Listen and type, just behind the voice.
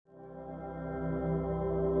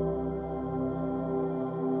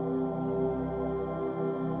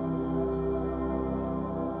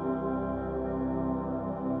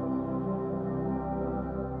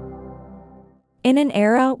In an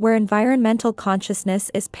era where environmental consciousness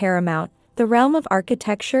is paramount, the realm of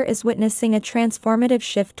architecture is witnessing a transformative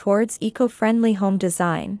shift towards eco-friendly home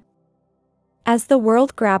design. As the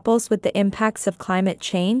world grapples with the impacts of climate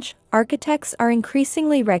change, architects are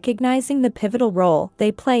increasingly recognizing the pivotal role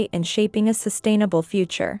they play in shaping a sustainable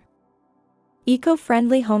future.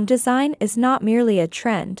 Eco-friendly home design is not merely a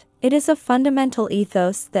trend, it is a fundamental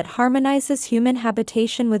ethos that harmonizes human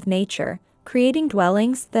habitation with nature, creating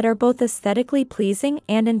dwellings that are both aesthetically pleasing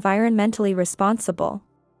and environmentally responsible.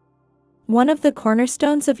 One of the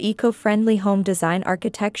cornerstones of eco-friendly home design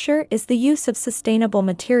architecture is the use of sustainable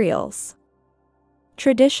materials.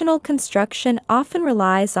 Traditional construction often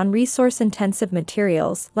relies on resource-intensive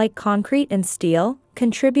materials like concrete and steel,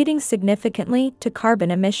 contributing significantly to carbon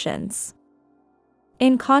emissions.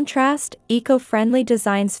 In contrast, eco-friendly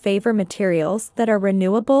designs favor materials that are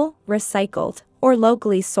renewable, recycled, or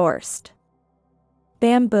locally sourced.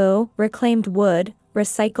 Bamboo, reclaimed wood,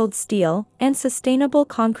 recycled steel, and sustainable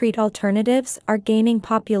concrete alternatives are gaining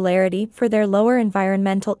popularity for their lower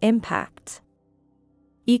environmental impact.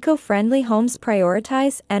 Eco-friendly homes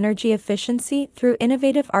prioritize energy efficiency through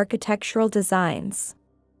innovative architectural designs.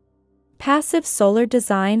 Passive solar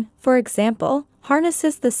design, for example,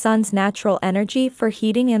 harnesses the sun's natural energy for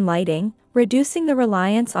heating and lighting, reducing the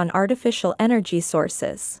reliance on artificial energy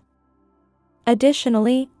sources.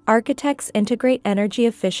 Additionally, architects integrate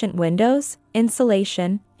energy-efficient windows,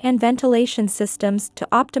 insulation, and ventilation systems to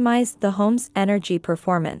optimize the home's energy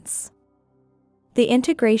performance. The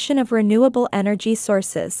integration of renewable energy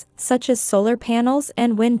sources, such as solar panels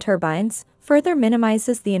and wind turbines, further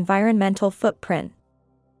minimizes the environmental footprint.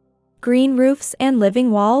 Green roofs and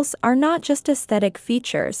living walls are not just aesthetic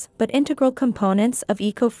features but integral components of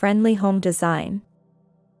eco-friendly home design.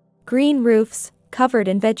 Green roofs, covered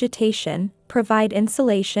in vegetation, provide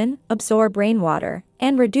insulation, absorb rainwater,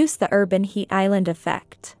 and reduce the urban heat island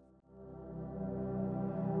effect.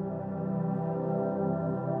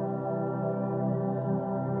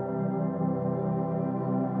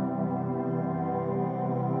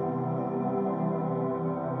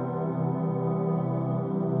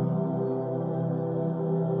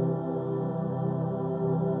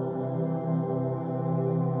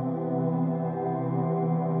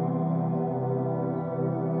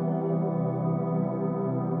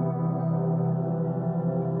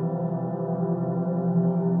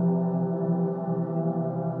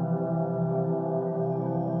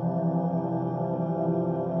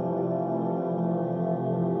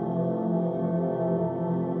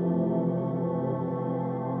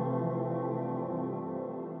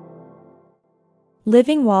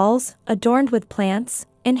 Living walls, adorned with plants,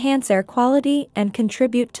 enhance air quality and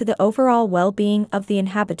contribute to the overall well-being of the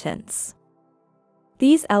inhabitants.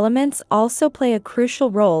 These elements also play a crucial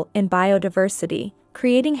role in biodiversity,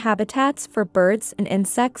 creating habitats for birds and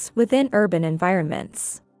insects within urban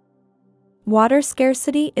environments. Water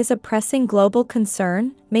scarcity is a pressing global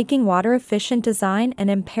concern, making water-efficient design an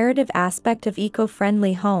imperative aspect of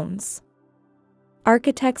eco-friendly homes.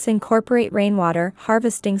 Architects incorporate rainwater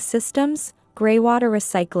harvesting systems, greywater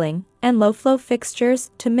recycling, and low-flow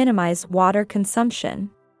fixtures to minimize water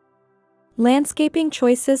consumption. Landscaping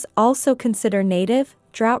choices also consider native,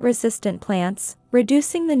 drought-resistant plants,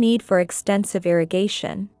 reducing the need for extensive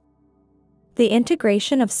irrigation. The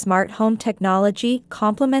integration of smart home technology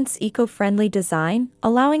complements eco-friendly design,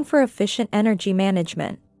 allowing for efficient energy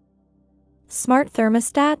management. Smart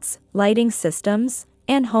thermostats, lighting systems,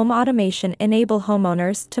 and home automation enable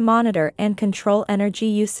homeowners to monitor and control energy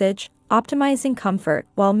usage, optimizing comfort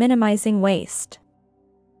while minimizing waste.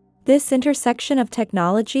 This intersection of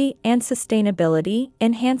technology and sustainability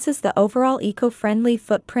enhances the overall eco-friendly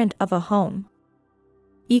footprint of a home.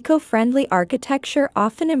 Eco-friendly architecture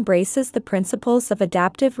often embraces the principles of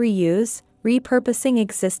adaptive reuse, repurposing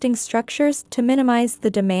existing structures to minimize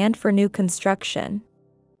the demand for new construction.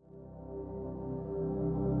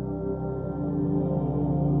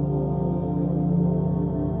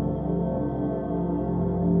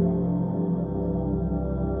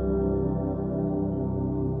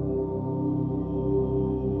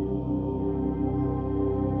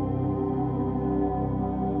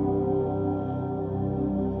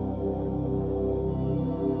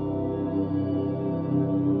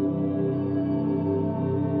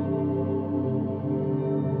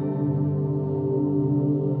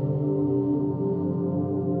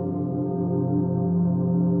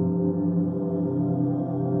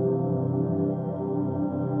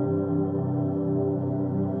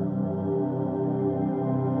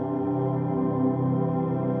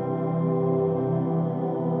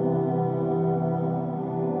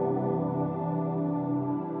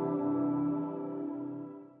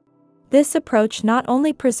 This approach not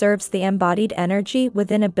only preserves the embodied energy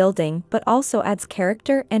within a building but also adds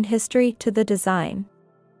character and history to the design.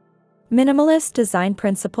 Minimalist design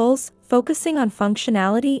principles, focusing on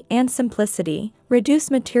functionality and simplicity,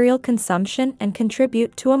 reduce material consumption and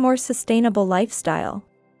contribute to a more sustainable lifestyle.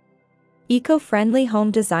 Eco-friendly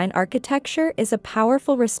home design architecture is a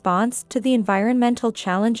powerful response to the environmental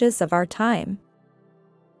challenges of our time.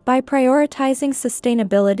 By prioritizing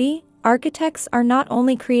sustainability, architects are not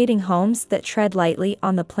only creating homes that tread lightly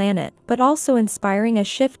on the planet but also inspiring a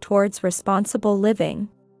shift towards responsible living.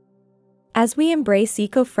 As we embrace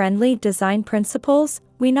eco-friendly design principles,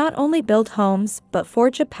 we not only build homes but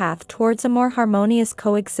forge a path towards a more harmonious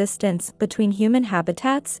coexistence between human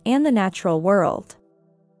habitats and the natural world.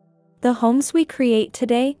 The homes we create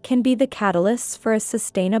today can be the catalysts for a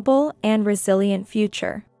sustainable and resilient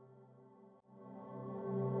future.